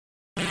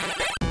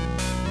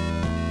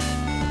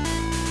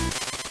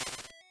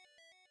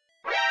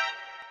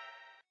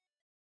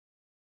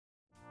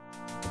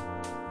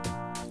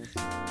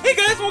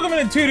Hey guys, welcome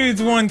to Two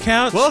Dudes One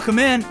Couch. Welcome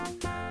in.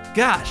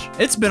 Gosh,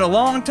 it's been a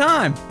long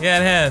time.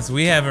 Yeah, it has.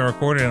 We haven't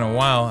recorded in a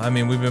while. I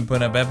mean, we've been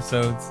putting up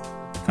episodes,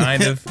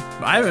 kind of.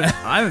 I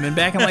haven't been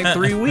back in like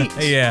 3 weeks.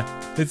 Yeah,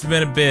 it's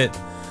been a bit.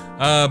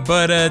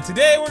 But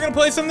today we're gonna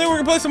play something new. We're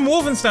gonna play some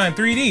Wolfenstein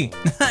 3D.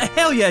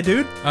 Hell yeah,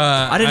 dude.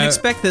 I didn't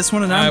expect this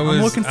one, and I'm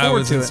looking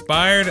forward to it. I was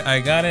inspired. I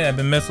got it. I've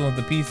been messing with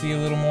the PC a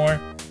little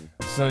more.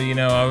 So, you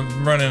know,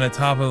 I'm running a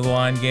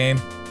top-of-the-line game,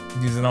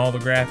 using all the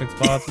graphics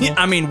possible.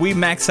 I mean, we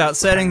maxed out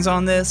settings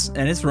on this,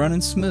 and it's running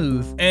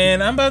smooth.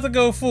 And I'm about to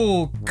go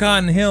full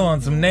Cotton Hill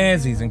on some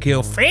Nazis and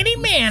kill Fitty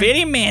Men.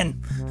 Fitty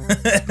Men.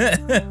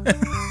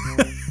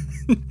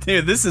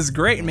 Dude, this is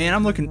great, man.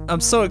 I'm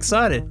so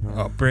excited.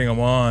 Oh, bring them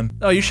on.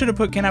 Oh, you should have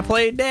put, can I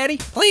play it, Daddy?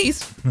 Please.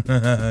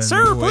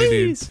 Sir, No way,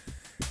 please.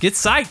 dude. Get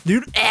psyched,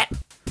 dude.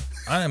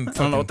 I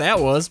don't know what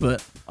that was,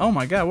 but oh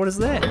my god, what is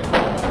that? Is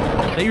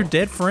that your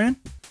dead friend?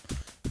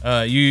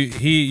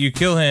 You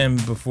kill him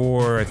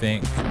before, I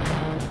think.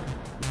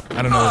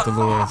 I don't know what the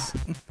lure is.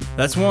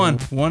 That's one.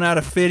 One out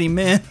of 50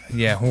 men.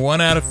 Yeah, 1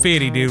 out of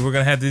 50, dude. We're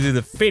gonna have to do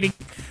the 50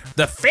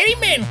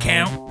 men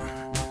count.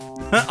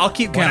 I'll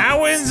keep When counting. I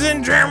was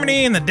in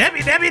Germany in the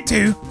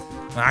WWII,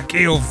 I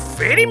killed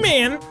 50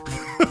 men.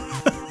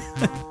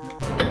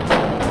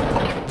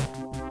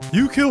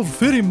 You killed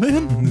 50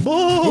 men?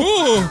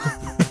 Ooh.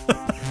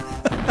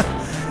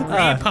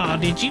 Grandpa,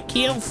 did you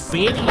kill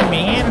 50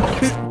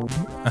 men?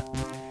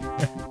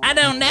 I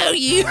don't know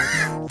you.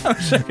 I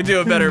wish I could do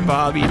a better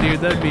Bobby, dude.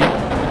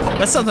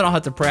 That's something I'll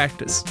have to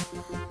practice.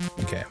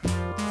 Okay.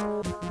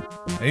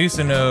 I used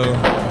to know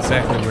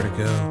exactly where to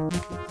go.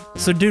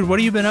 So, dude, what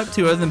have you been up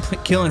to other than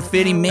killing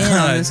 50 men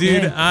on this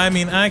dude, game? I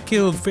mean, I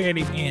killed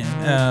 50 men.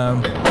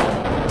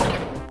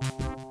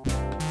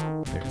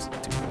 There's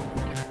two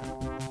over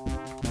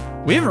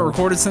here. We haven't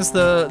recorded since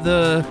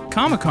the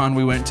Comic-Con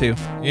we went to.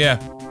 Yeah.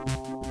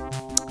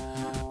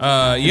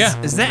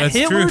 Yeah. Is that that's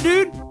Hitler,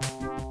 true. dude?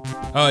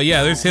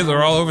 Yeah, there's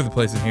Hitler all over the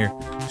place in here.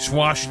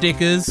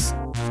 Schwastikas.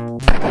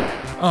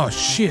 Oh,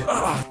 shit.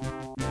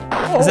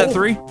 Is that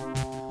 3?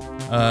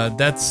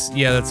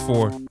 That's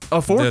 4. Oh,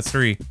 4? That's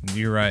 3.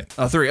 You're right.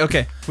 Oh, 3.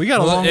 Okay. We got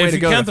a long way to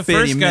go. If you count the 50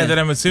 first guy men. that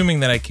I'm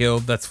assuming that I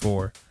killed, that's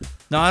 4.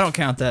 No, I don't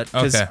count that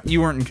because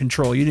you weren't in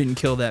control. You didn't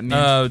kill that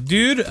man.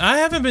 Dude, I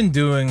haven't been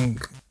doing...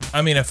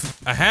 I mean,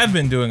 I have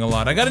been doing a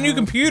lot. I got a new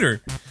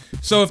computer.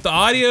 So if the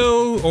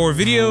audio or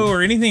video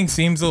or anything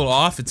seems a little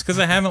off, it's because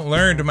I haven't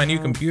learned my new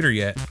computer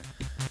yet.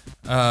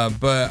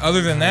 But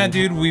other than that,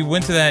 dude, we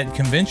went to that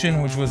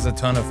convention, which was a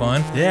ton of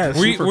fun. Yeah,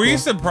 were you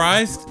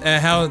surprised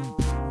at how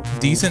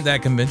decent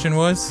that convention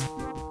was?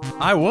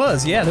 I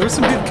was, yeah. There was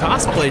some good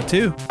cosplay,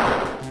 too.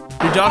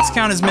 Do dogs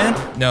count as men?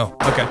 No.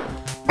 Okay.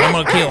 I'm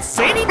gonna kill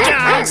 50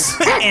 dogs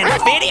and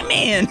 50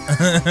 men.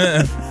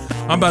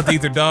 I'm about to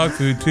eat their dog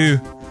food, too.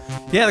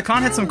 Yeah, the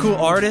con had some cool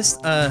artists.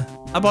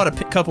 I bought a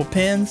couple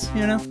pins,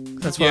 you know?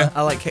 That's why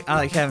I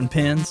like having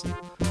pins.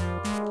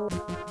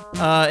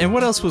 And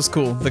what else was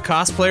cool? The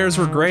cosplayers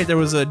were great. There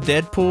was a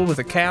Deadpool with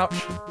a couch.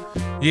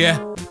 Yeah.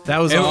 That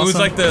was awesome. It was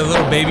like the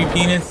little baby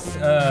penis.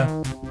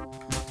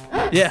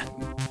 Yeah.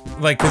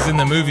 Like, because in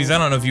the movies, I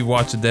don't know if you've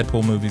watched the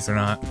Deadpool movies or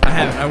not. I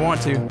haven't. I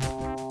want to.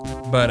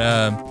 But,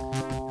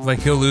 like,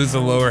 he'll lose the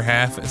lower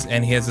half,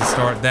 and he has to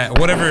start that.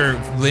 Whatever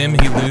limb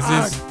he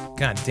loses,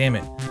 god damn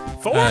it.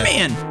 4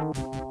 men!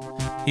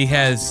 He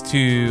has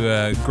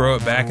to grow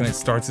it back, and it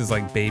starts as,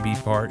 like, baby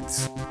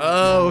parts.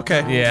 Oh,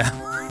 okay. Yeah.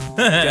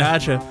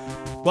 Gotcha.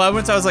 Well, I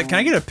was like, can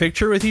I get a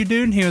picture with you,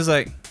 dude? And he was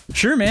like,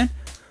 sure, man.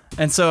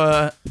 And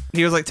so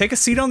he was like, take a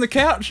seat on the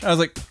couch. I was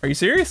like, are you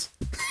serious?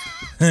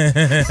 He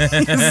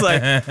was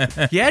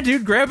like, yeah,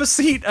 dude, grab a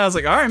seat. I was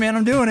like, all right, man,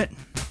 I'm doing it.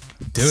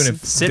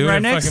 Sitting right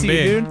next to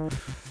you, dude.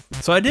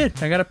 So I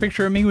did. I got a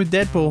picture of me with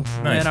Deadpool,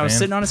 and I was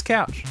sitting on his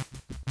couch.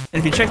 And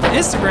if you check the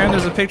Instagram,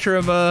 there's a picture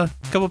of a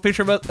couple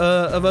pictures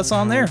of us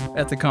on there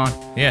at the con.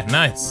 Yeah,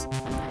 nice.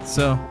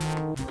 So,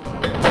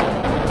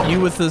 you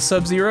with the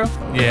Sub-Zero?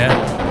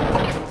 Yeah.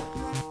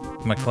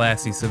 My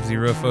classy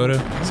Sub-Zero photo.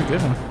 That's a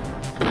good one.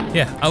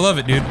 Yeah, I love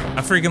it, dude.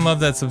 I freaking love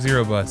that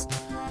Sub-Zero bus.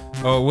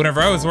 Oh, whenever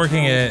I was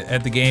working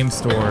at the game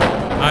store,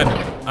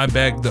 I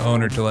begged the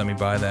owner to let me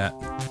buy that.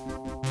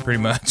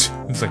 Pretty much.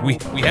 It's like, we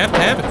have to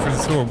have it for the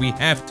store. We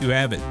have to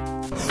have it.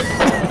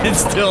 It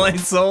still ain't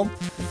sold?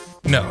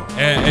 No,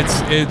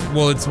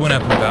 it's went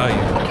up in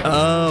value.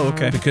 Oh,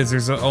 okay. Because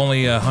there's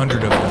only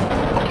 100 of them.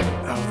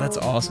 Oh, that's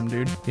awesome,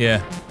 dude.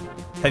 Yeah.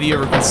 Have you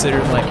ever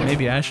considered, like,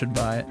 maybe I should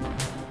buy it?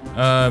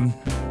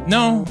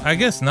 No, I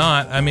guess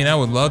not. I mean, I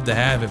would love to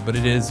have it, but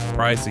it is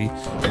pricey.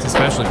 It's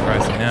especially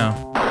pricey now.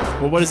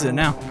 Well, what is it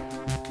now?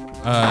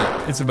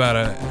 It's a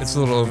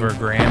little over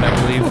 $1,000, I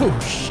believe. Oh,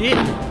 shit.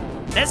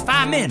 That's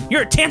 5 men.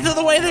 You're a 10th of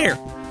the way there.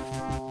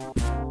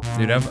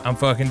 Dude, I'm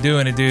fucking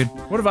doing it, dude.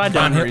 What have I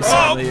done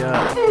recently?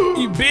 Oh,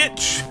 you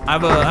bitch!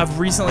 I've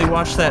recently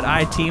watched that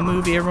IT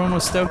movie everyone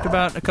was stoked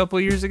about a couple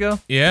years ago.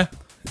 Yeah?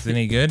 Is it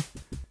any good?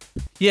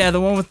 Yeah, the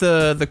one with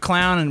the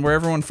clown and where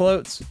everyone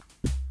floats.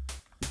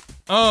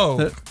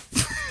 Oh.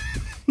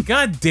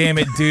 God damn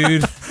it,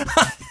 dude.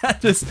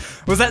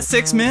 Was that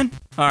 6 men?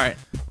 All right.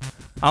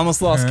 I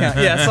almost lost count.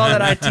 Yeah, I saw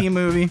that IT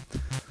movie.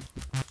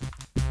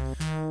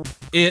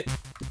 It.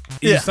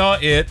 You saw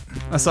it.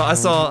 I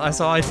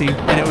saw IT,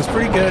 and it was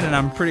pretty good, and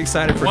I'm pretty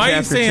excited for. Why are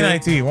you saying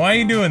IT? Why are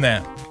you doing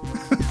that?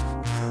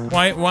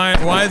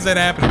 why is that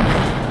happening?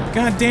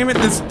 God damn it!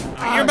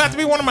 You're about to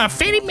be one of my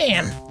Fitty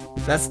Men.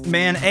 That's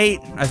man 8,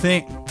 I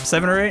think.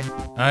 7 or 8.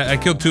 I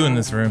killed 2 in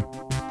this room.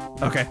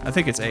 Okay, I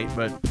think it's 8,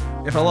 but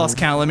if I lost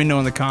count, let me know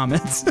in the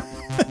comments.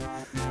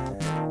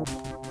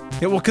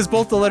 Yeah, well, because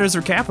both the letters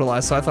are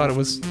capitalized, so I thought it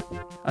was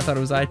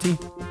IT.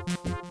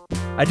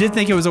 I did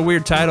think it was a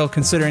weird title,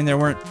 considering there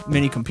weren't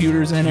many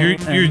computers in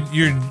it.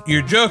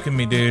 You're joking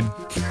me, dude.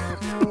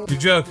 You're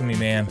joking me,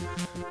 man.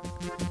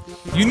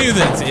 You knew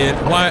that's it.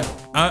 Why?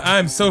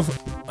 I'm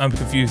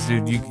confused,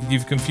 dude.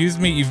 You've confused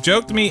me. You've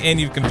joked me, and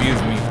you've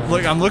confused me.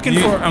 Look, I'm looking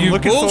forward to. You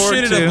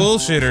bullshitted a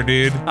bullshitter,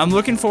 dude. I'm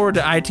looking forward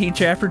to IT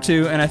Chapter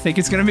 2, and I think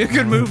it's gonna be a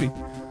good movie.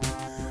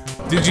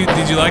 Did you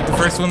like the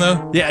first one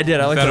though? Yeah, I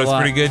did. I liked it a lot. Thought it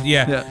was pretty good.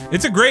 Yeah,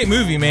 it's a great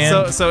movie,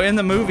 man. So in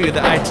the movie,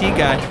 the IT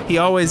guy, he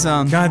always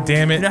God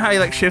damn it! You know how he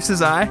like shifts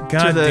his eye?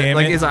 God damn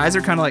it! His eyes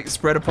are kind of like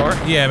spread apart.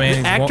 Yeah,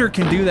 man. The actor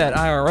can do that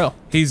IRL.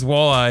 He's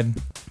wall-eyed.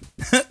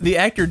 The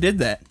actor did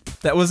that.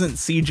 That wasn't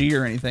CG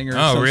or anything or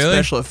some really?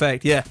 special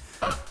effect. Yeah,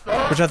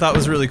 which I thought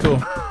was really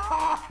cool.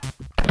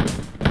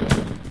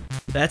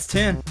 That's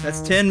 10.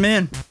 That's 10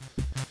 men.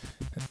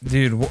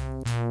 Dude,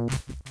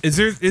 is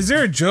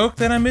there a joke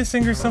that I'm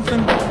missing or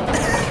something?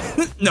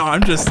 No,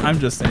 I'm just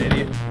an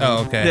idiot.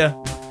 Oh, okay. Yeah.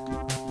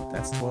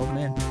 That's 12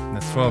 men.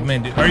 That's 12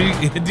 men.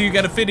 Do you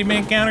got a Fitty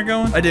Man counter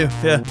going? I do.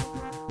 Yeah.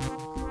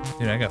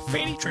 Dude, I got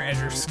Fitty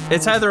treasures.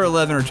 It's either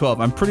 11 or 12.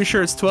 I'm pretty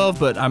sure it's 12,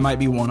 but I might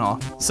be one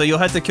off. So you'll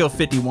have to kill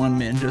 51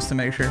 men just to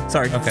make sure.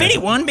 Sorry. Okay.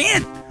 51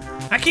 men.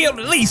 I killed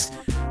at least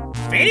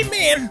 50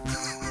 men.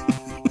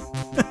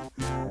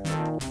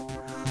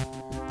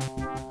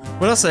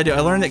 What else did I do?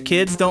 I learned that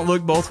kids don't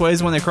look both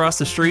ways when they cross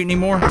the street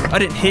anymore. I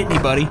didn't hit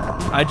anybody.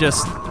 I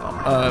just,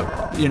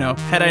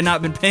 had I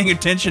not been paying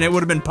attention, it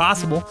would have been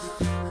possible.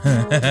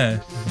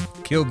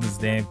 Killed this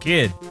damn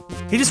kid.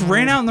 He just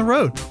ran out in the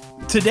road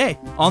today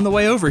on the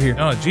way over here.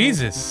 Oh,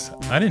 Jesus.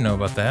 I didn't know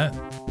about that.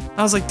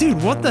 I was like,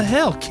 dude, what the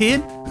hell,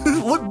 kid?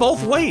 Look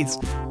both ways.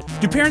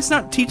 Do parents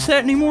not teach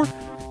that anymore?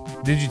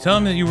 Did you tell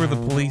him that you were the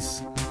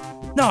police?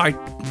 No, I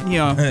didn't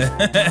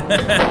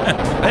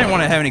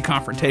want to have any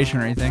confrontation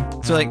or anything.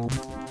 So, like,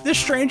 this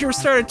stranger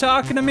started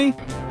talking to me.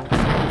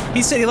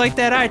 He said he liked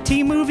that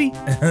IT movie. He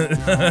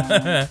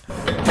said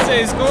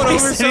he's going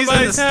over to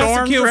somebody's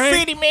house to kill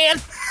Fitty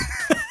Man.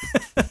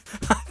 I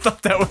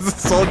thought that was a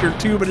soldier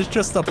too, but it's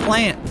just a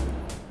plant.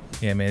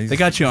 Yeah, man. They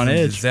got you on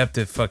edge.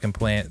 Deceptive fucking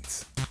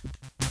plants.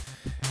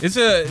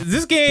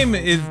 This game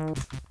is...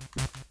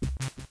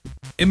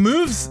 It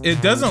moves...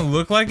 It doesn't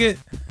look like it.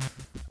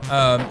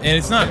 And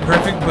it's not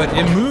perfect, but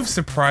it moves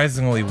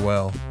surprisingly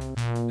well.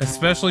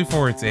 Especially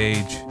for its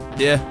age.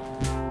 Yeah.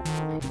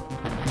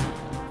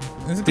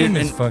 This game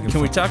is fucking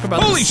Can we talk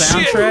about the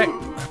soundtrack? Shit.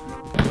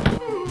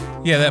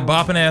 Yeah, that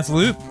bopping ass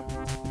loop.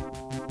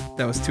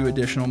 That was 2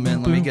 additional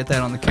men. Let me get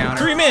that on the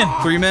counter. 3 men.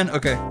 3 men?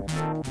 Okay.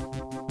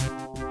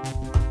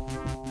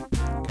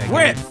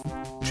 We're at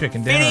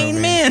chicken dinner.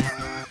 15 men.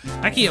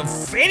 I killed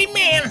 50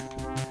 men.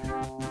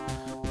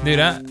 Dude,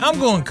 I'm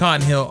going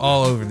Cotton Hill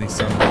all over these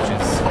son of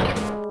bitches.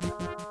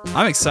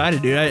 I'm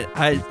excited, dude.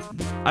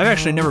 I've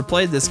actually never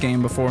played this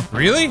game before.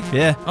 Really?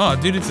 Yeah. Oh,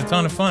 dude, it's a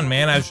ton of fun,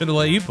 man. I should have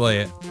let you play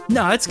it.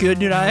 No, it's good,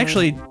 dude. I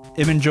actually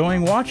am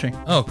enjoying watching.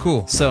 Oh,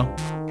 cool. So,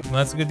 well,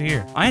 that's good to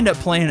hear. I end up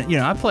playing,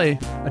 I play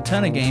a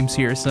ton of games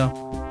here, so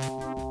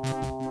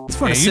it's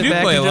fun to sit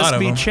back and just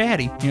be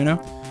chatty,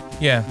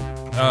 Yeah.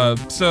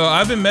 So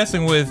I've been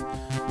messing with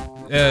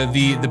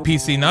the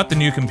PC, not the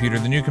new computer.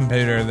 The new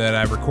computer that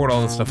I record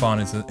all this stuff on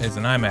is an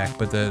iMac,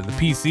 but the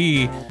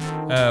PC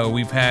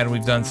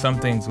we've done some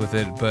things with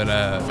it, but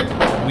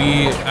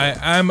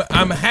I'm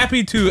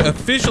happy to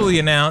officially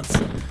announce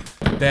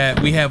that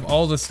we have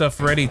all the stuff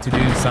ready to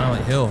do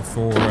Silent Hill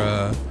for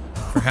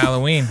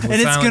Halloween. And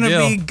it's gonna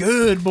be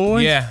good,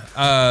 boy.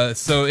 Yeah.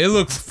 So it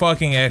looks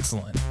fucking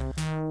excellent.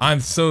 I'm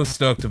so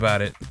stoked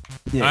about it.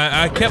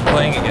 Yeah. I kept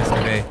playing it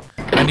yesterday.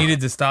 I needed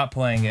to stop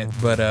playing it,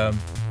 but I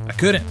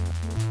couldn't.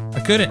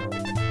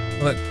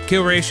 Look,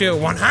 kill ratio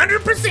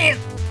 100%.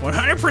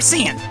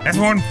 100%. That's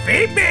more than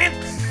 50 men.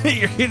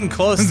 You're getting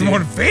close. That's more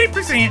than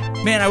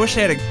 50%. Man, I wish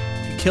I had a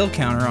kill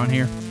counter on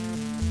here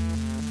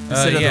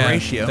instead of the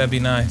ratio. That'd be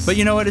nice. But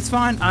you know what? It's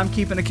fine. I'm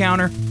keeping a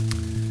counter.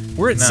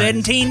 We're at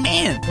 17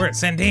 men. We're at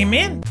 17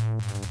 men.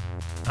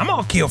 I'm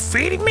gonna kill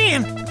 50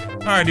 men.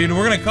 All right, dude.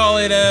 We're gonna call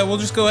it. We'll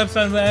just go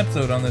episode by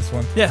episode on this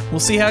one. Yeah, we'll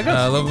see how it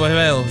goes. Level by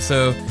level.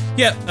 So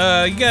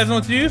yeah, you guys know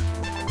what to do.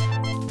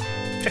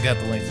 Check out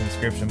the links in the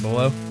description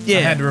below. Yeah.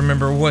 I had to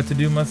remember what to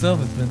do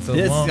myself. It's been so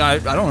long. I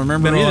don't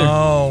remember either.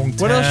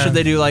 What else should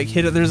they do? Like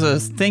hit it? There's a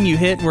thing you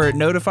hit where it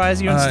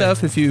notifies you and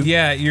stuff if you...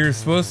 Yeah, you're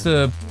supposed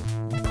to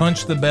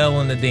punch the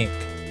bell in the dink.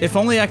 If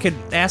only I could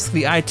ask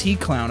the IT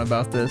clown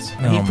about this.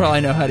 He'd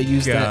probably know how to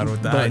use that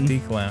with the button.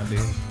 IT clown,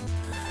 dude.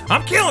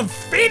 I'm killing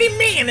 50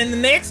 men in the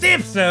next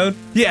episode.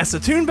 Yeah, so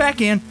tune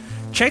back in.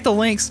 Check the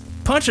links.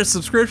 punch a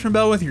subscription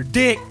bell with your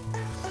dick.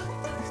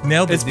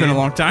 Nailed it. It's been a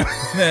long time.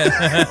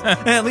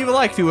 And leave a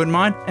like if you wouldn't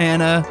mind.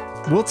 And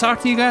we'll talk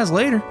to you guys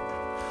later.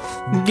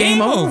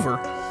 Game over.